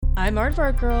I'm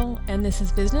Aardvark Girl, and this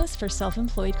is Business for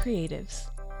Self-Employed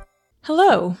Creatives.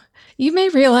 Hello! You may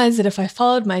realize that if I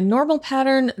followed my normal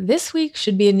pattern, this week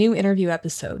should be a new interview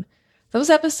episode. Those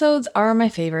episodes are my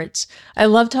favorites. I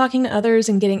love talking to others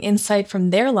and getting insight from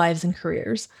their lives and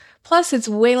careers. Plus, it's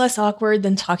way less awkward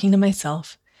than talking to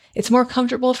myself. It's more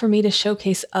comfortable for me to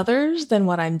showcase others than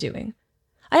what I'm doing.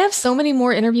 I have so many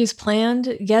more interviews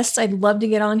planned, guests I'd love to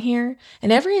get on here,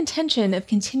 and every intention of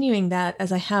continuing that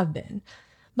as I have been.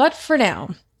 But for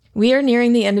now, we are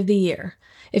nearing the end of the year.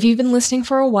 If you've been listening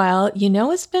for a while, you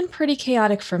know it's been pretty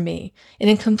chaotic for me, in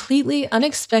a completely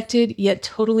unexpected yet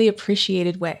totally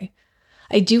appreciated way.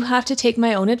 I do have to take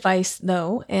my own advice,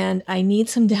 though, and I need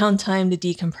some downtime to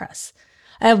decompress.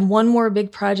 I have one more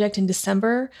big project in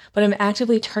December, but I'm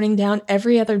actively turning down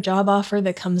every other job offer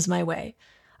that comes my way.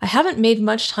 I haven't made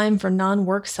much time for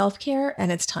non-work self-care,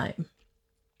 and it's time.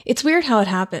 It's weird how it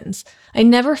happens. I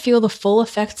never feel the full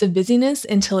effects of busyness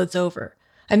until it's over.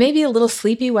 I may be a little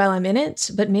sleepy while I'm in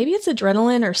it, but maybe it's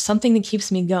adrenaline or something that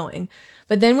keeps me going.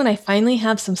 But then when I finally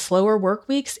have some slower work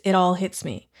weeks, it all hits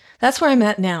me. That's where I'm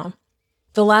at now.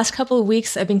 The last couple of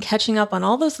weeks, I've been catching up on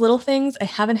all those little things I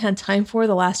haven't had time for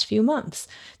the last few months.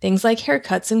 Things like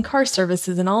haircuts and car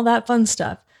services and all that fun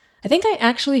stuff. I think I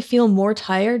actually feel more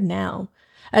tired now.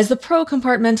 As the pro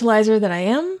compartmentalizer that I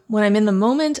am, when I'm in the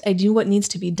moment, I do what needs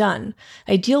to be done.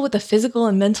 I deal with the physical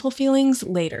and mental feelings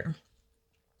later.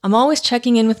 I'm always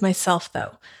checking in with myself,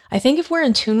 though. I think if we're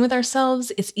in tune with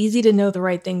ourselves, it's easy to know the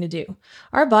right thing to do.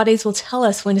 Our bodies will tell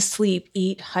us when to sleep,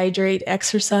 eat, hydrate,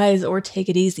 exercise, or take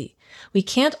it easy. We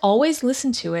can't always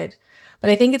listen to it, but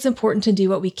I think it's important to do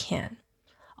what we can.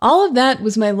 All of that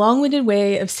was my long-winded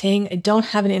way of saying I don't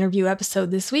have an interview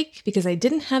episode this week because I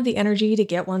didn't have the energy to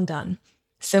get one done.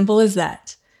 Simple as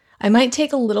that. I might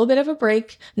take a little bit of a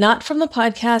break, not from the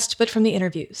podcast, but from the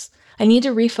interviews. I need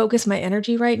to refocus my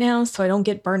energy right now so I don't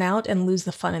get burnt out and lose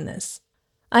the fun in this.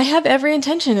 I have every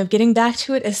intention of getting back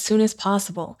to it as soon as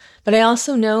possible, but I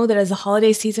also know that as the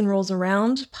holiday season rolls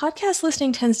around, podcast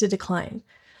listening tends to decline.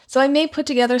 So I may put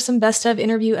together some best of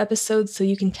interview episodes so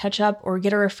you can catch up or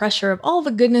get a refresher of all the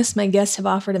goodness my guests have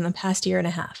offered in the past year and a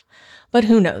half. But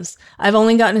who knows? I've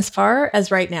only gotten as far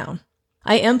as right now.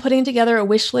 I am putting together a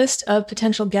wish list of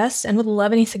potential guests and would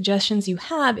love any suggestions you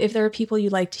have if there are people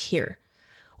you'd like to hear.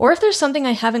 Or if there's something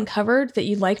I haven't covered that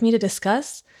you'd like me to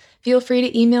discuss, feel free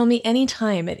to email me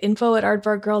anytime at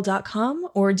info@aardvarkgirl.com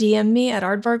or DM me at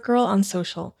aardvarkgirl on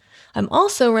social. I'm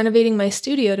also renovating my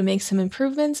studio to make some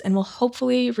improvements and will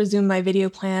hopefully resume my video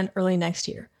plan early next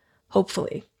year.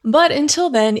 Hopefully. But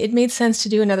until then, it made sense to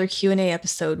do another Q&A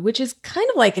episode, which is kind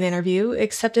of like an interview,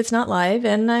 except it's not live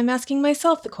and I'm asking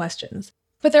myself the questions.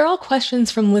 But they're all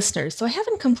questions from listeners, so I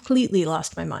haven't completely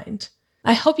lost my mind.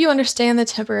 I hope you understand the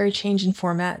temporary change in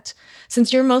format.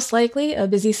 Since you're most likely a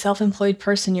busy self-employed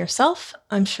person yourself,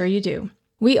 I'm sure you do.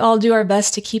 We all do our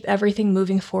best to keep everything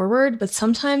moving forward, but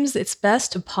sometimes it's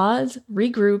best to pause,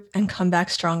 regroup, and come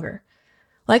back stronger.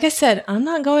 Like I said, I'm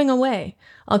not going away.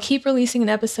 I'll keep releasing an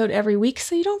episode every week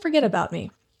so you don't forget about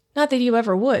me. Not that you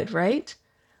ever would, right?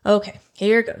 Okay,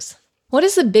 here goes. What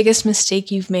is the biggest mistake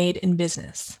you've made in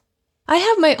business? I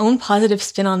have my own positive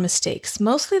spin on mistakes,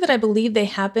 mostly that I believe they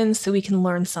happen so we can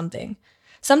learn something.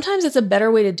 Sometimes it's a better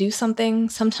way to do something,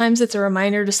 sometimes it's a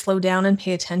reminder to slow down and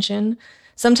pay attention,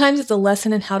 sometimes it's a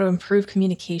lesson in how to improve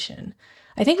communication.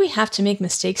 I think we have to make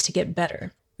mistakes to get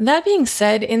better. That being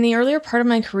said, in the earlier part of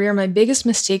my career, my biggest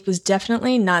mistake was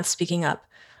definitely not speaking up.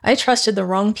 I trusted the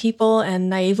wrong people and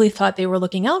naively thought they were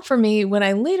looking out for me when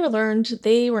I later learned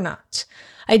they were not.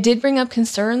 I did bring up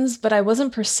concerns, but I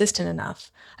wasn't persistent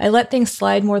enough. I let things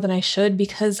slide more than I should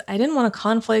because I didn't want a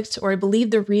conflict or I believed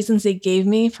the reasons they gave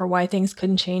me for why things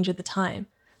couldn't change at the time.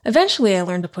 Eventually, I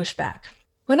learned to push back.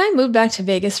 When I moved back to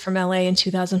Vegas from LA in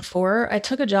 2004, I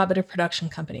took a job at a production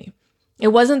company. It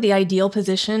wasn't the ideal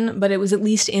position, but it was at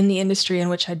least in the industry in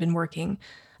which I'd been working.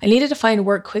 I needed to find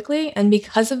work quickly, and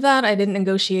because of that, I didn't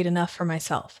negotiate enough for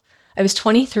myself. I was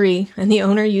 23, and the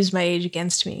owner used my age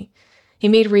against me. He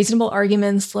made reasonable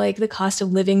arguments like the cost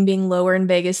of living being lower in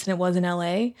Vegas than it was in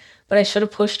LA, but I should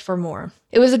have pushed for more.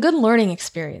 It was a good learning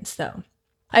experience, though.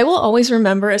 I will always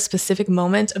remember a specific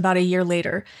moment about a year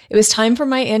later. It was time for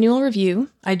my annual review.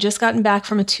 I'd just gotten back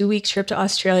from a 2-week trip to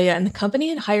Australia, and the company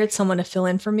had hired someone to fill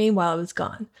in for me while I was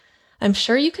gone. I'm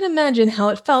sure you can imagine how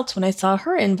it felt when I saw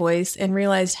her invoice and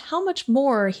realized how much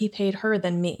more he paid her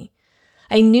than me.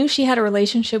 I knew she had a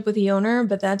relationship with the owner,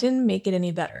 but that didn't make it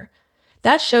any better.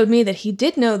 That showed me that he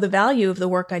did know the value of the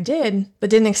work I did, but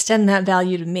didn't extend that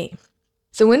value to me.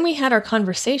 So when we had our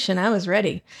conversation, I was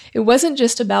ready. It wasn't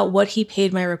just about what he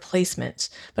paid my replacement,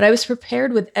 but I was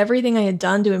prepared with everything I had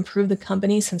done to improve the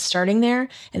company since starting there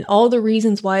and all the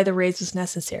reasons why the raise was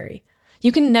necessary.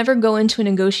 You can never go into a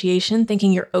negotiation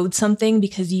thinking you're owed something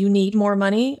because you need more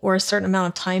money or a certain amount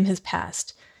of time has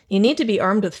passed. You need to be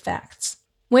armed with facts.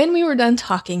 When we were done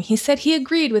talking, he said he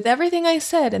agreed with everything I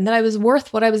said and that I was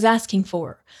worth what I was asking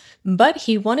for. But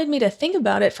he wanted me to think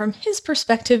about it from his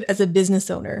perspective as a business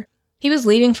owner. He was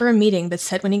leaving for a meeting, but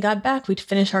said when he got back, we'd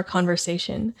finish our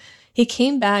conversation. He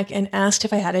came back and asked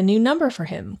if I had a new number for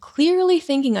him, clearly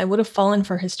thinking I would have fallen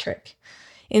for his trick.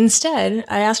 Instead,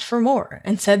 I asked for more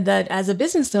and said that as a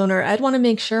business owner, I'd want to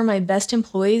make sure my best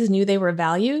employees knew they were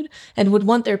valued and would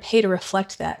want their pay to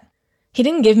reflect that. He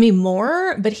didn't give me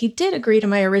more, but he did agree to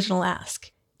my original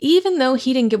ask. Even though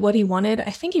he didn't get what he wanted, I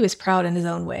think he was proud in his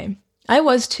own way. I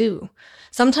was too.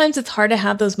 Sometimes it's hard to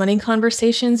have those money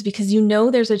conversations because you know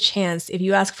there's a chance if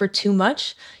you ask for too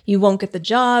much, you won't get the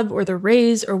job or the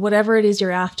raise or whatever it is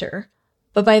you're after.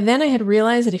 But by then I had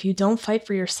realized that if you don't fight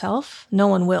for yourself, no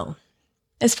one will.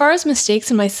 As far as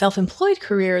mistakes in my self-employed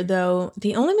career, though,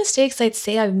 the only mistakes I'd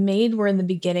say I've made were in the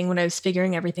beginning when I was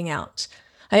figuring everything out.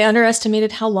 I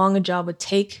underestimated how long a job would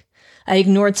take. I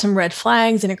ignored some red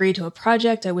flags and agreed to a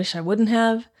project I wish I wouldn't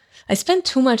have. I spent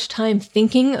too much time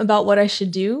thinking about what I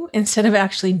should do instead of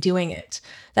actually doing it.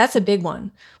 That's a big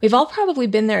one. We've all probably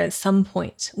been there at some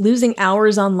point, losing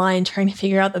hours online trying to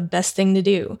figure out the best thing to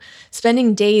do,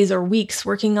 spending days or weeks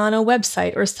working on a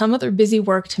website or some other busy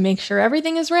work to make sure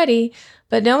everything is ready,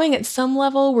 but knowing at some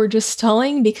level we're just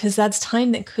stalling because that's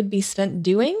time that could be spent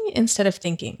doing instead of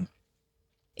thinking.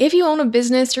 If you own a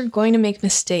business, you're going to make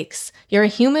mistakes. You're a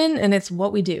human, and it's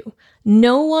what we do.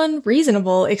 No one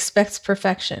reasonable expects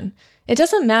perfection. It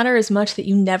doesn't matter as much that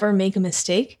you never make a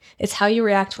mistake, it's how you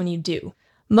react when you do.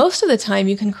 Most of the time,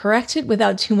 you can correct it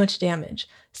without too much damage,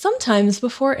 sometimes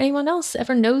before anyone else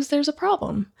ever knows there's a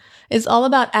problem. It's all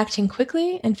about acting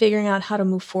quickly and figuring out how to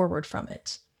move forward from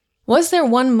it. Was there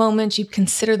one moment you'd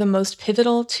consider the most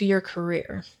pivotal to your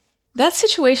career? That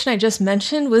situation I just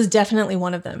mentioned was definitely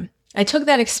one of them. I took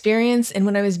that experience, and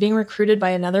when I was being recruited by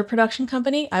another production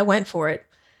company, I went for it.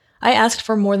 I asked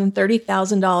for more than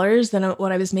 $30,000 than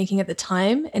what I was making at the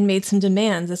time and made some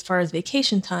demands as far as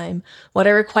vacation time, what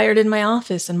I required in my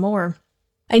office, and more.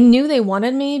 I knew they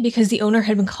wanted me because the owner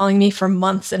had been calling me for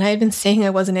months and I had been saying I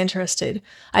wasn't interested.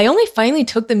 I only finally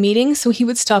took the meeting so he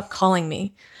would stop calling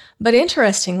me. But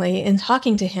interestingly, in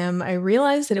talking to him, I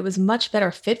realized that it was a much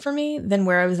better fit for me than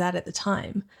where I was at the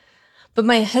time. But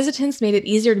my hesitance made it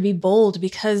easier to be bold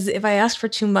because if I asked for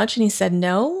too much and he said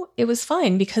no, it was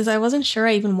fine because I wasn't sure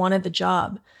I even wanted the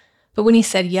job. But when he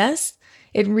said yes,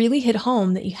 it really hit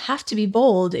home that you have to be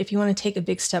bold if you want to take a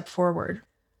big step forward.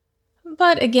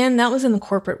 But again, that was in the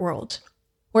corporate world.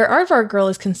 Where Aardvark Girl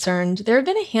is concerned, there have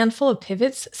been a handful of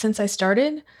pivots since I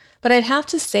started, but I'd have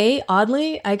to say,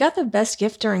 oddly, I got the best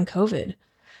gift during COVID.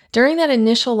 During that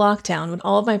initial lockdown, when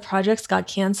all of my projects got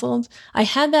canceled, I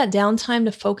had that downtime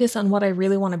to focus on what I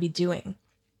really want to be doing.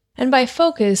 And by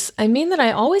focus, I mean that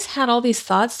I always had all these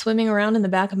thoughts swimming around in the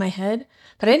back of my head,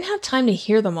 but I didn't have time to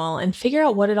hear them all and figure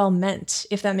out what it all meant,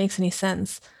 if that makes any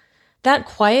sense. That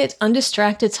quiet,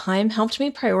 undistracted time helped me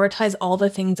prioritize all the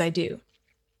things I do.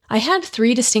 I had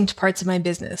 3 distinct parts of my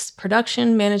business: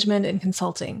 production, management, and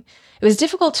consulting. It was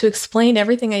difficult to explain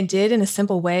everything I did in a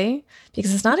simple way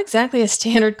because it's not exactly a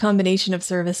standard combination of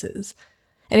services.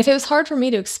 And if it was hard for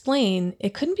me to explain,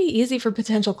 it couldn't be easy for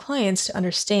potential clients to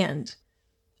understand.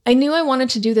 I knew I wanted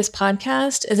to do this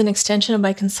podcast as an extension of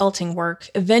my consulting work,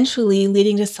 eventually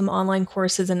leading to some online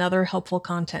courses and other helpful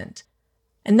content.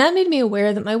 And that made me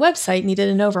aware that my website needed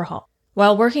an overhaul.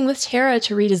 While working with Tara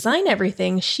to redesign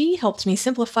everything, she helped me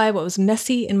simplify what was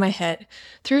messy in my head.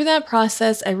 Through that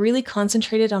process, I really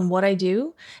concentrated on what I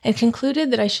do and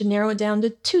concluded that I should narrow it down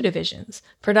to 2 divisions: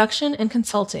 production and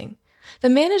consulting. The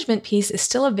management piece is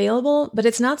still available, but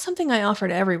it's not something I offer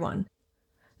to everyone.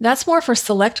 That's more for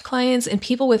select clients and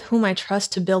people with whom I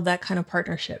trust to build that kind of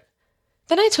partnership.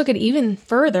 Then I took it even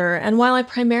further, and while I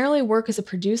primarily work as a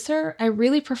producer, I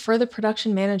really prefer the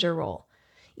production manager role.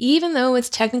 Even though it's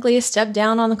technically a step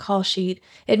down on the call sheet,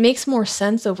 it makes more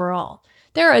sense overall.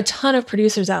 There are a ton of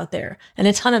producers out there, and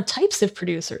a ton of types of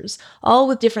producers, all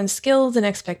with different skills and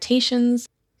expectations.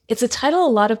 It's a title a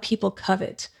lot of people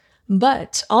covet.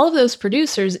 But all of those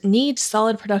producers need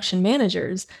solid production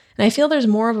managers, and I feel there's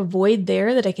more of a void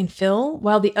there that I can fill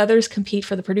while the others compete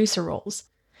for the producer roles.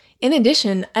 In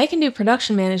addition, I can do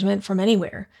production management from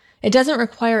anywhere. It doesn't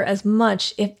require as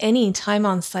much, if any, time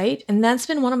on site, and that's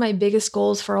been one of my biggest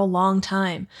goals for a long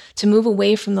time, to move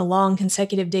away from the long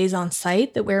consecutive days on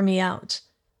site that wear me out.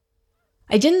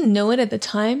 I didn't know it at the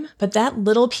time, but that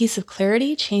little piece of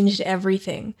clarity changed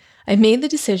everything. I made the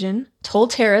decision,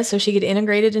 told Tara so she could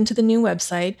integrate it into the new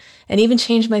website, and even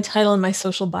changed my title in my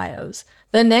social bios.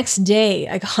 The next day,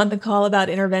 I got the call about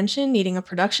Intervention needing a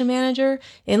production manager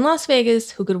in Las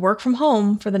Vegas who could work from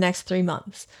home for the next 3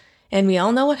 months. And we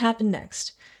all know what happened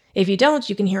next. If you don't,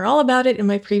 you can hear all about it in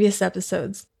my previous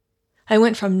episodes. I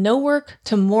went from no work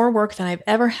to more work than I've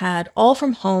ever had, all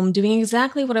from home, doing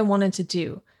exactly what I wanted to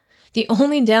do. The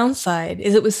only downside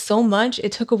is it was so much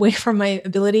it took away from my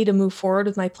ability to move forward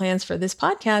with my plans for this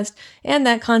podcast and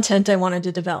that content I wanted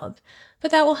to develop.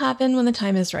 But that will happen when the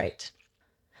time is right.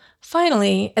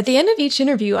 Finally, at the end of each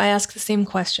interview, I ask the same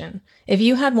question. If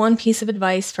you had one piece of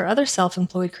advice for other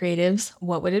self-employed creatives,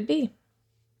 what would it be?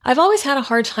 I've always had a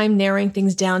hard time narrowing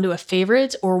things down to a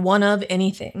favorite or one of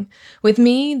anything. With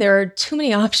me, there are too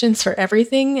many options for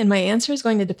everything, and my answer is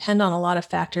going to depend on a lot of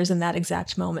factors in that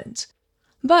exact moment.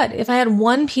 But if I had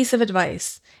one piece of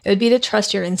advice, it would be to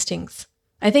trust your instincts.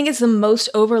 I think it's the most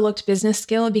overlooked business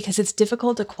skill because it's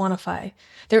difficult to quantify.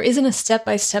 There isn't a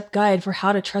step-by-step guide for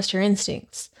how to trust your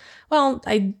instincts. Well,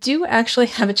 I do actually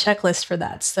have a checklist for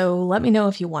that, so let me know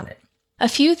if you want it. A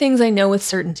few things I know with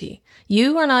certainty.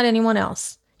 You are not anyone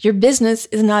else. Your business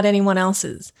is not anyone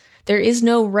else's. There is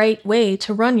no right way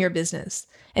to run your business.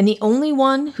 And the only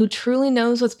one who truly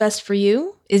knows what's best for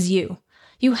you is you.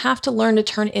 You have to learn to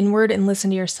turn inward and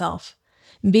listen to yourself.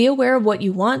 Be aware of what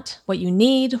you want, what you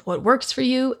need, what works for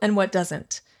you, and what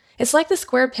doesn't. It's like the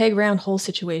square peg round hole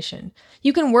situation.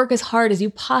 You can work as hard as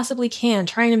you possibly can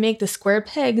trying to make the square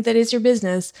peg that is your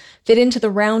business fit into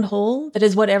the round hole that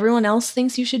is what everyone else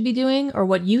thinks you should be doing or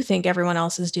what you think everyone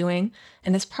else is doing,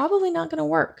 and it's probably not going to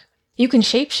work. You can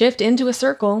shapeshift into a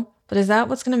circle, but is that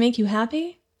what's going to make you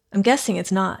happy? I'm guessing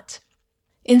it's not.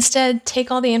 Instead, take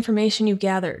all the information you've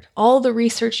gathered, all the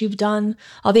research you've done,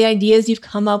 all the ideas you've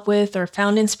come up with or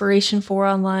found inspiration for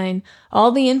online,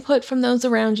 all the input from those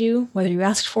around you, whether you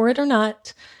asked for it or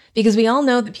not, because we all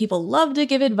know that people love to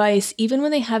give advice even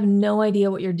when they have no idea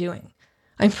what you're doing.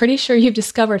 I'm pretty sure you've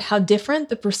discovered how different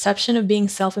the perception of being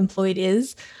self-employed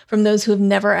is from those who have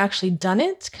never actually done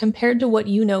it compared to what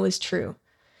you know is true.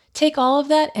 Take all of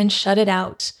that and shut it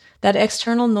out. That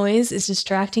external noise is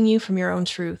distracting you from your own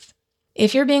truth.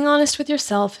 If you're being honest with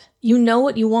yourself, you know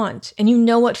what you want and you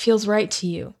know what feels right to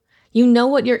you. You know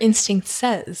what your instinct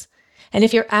says. And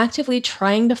if you're actively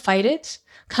trying to fight it,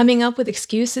 coming up with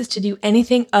excuses to do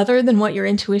anything other than what your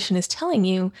intuition is telling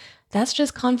you, that's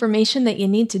just confirmation that you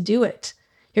need to do it.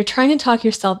 You're trying to talk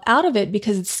yourself out of it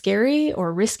because it's scary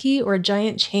or risky or a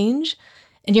giant change,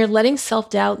 and you're letting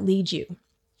self-doubt lead you.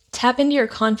 Tap into your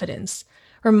confidence.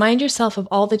 Remind yourself of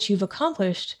all that you've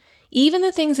accomplished, even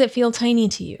the things that feel tiny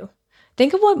to you.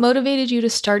 Think of what motivated you to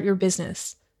start your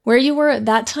business, where you were at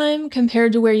that time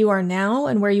compared to where you are now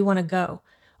and where you want to go.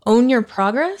 Own your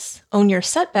progress, own your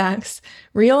setbacks,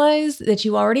 realize that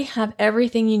you already have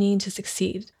everything you need to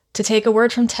succeed. To take a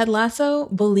word from Ted Lasso,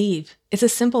 believe. It's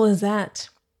as simple as that.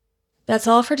 That's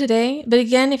all for today, but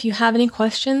again, if you have any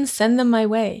questions, send them my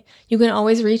way. You can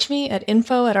always reach me at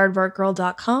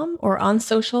info@aardvarkgirl.com or on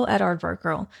social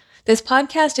 @aardvarkgirl. This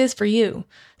podcast is for you,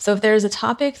 so if there is a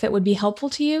topic that would be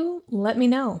helpful to you, let me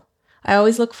know. I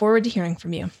always look forward to hearing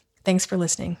from you. Thanks for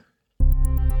listening.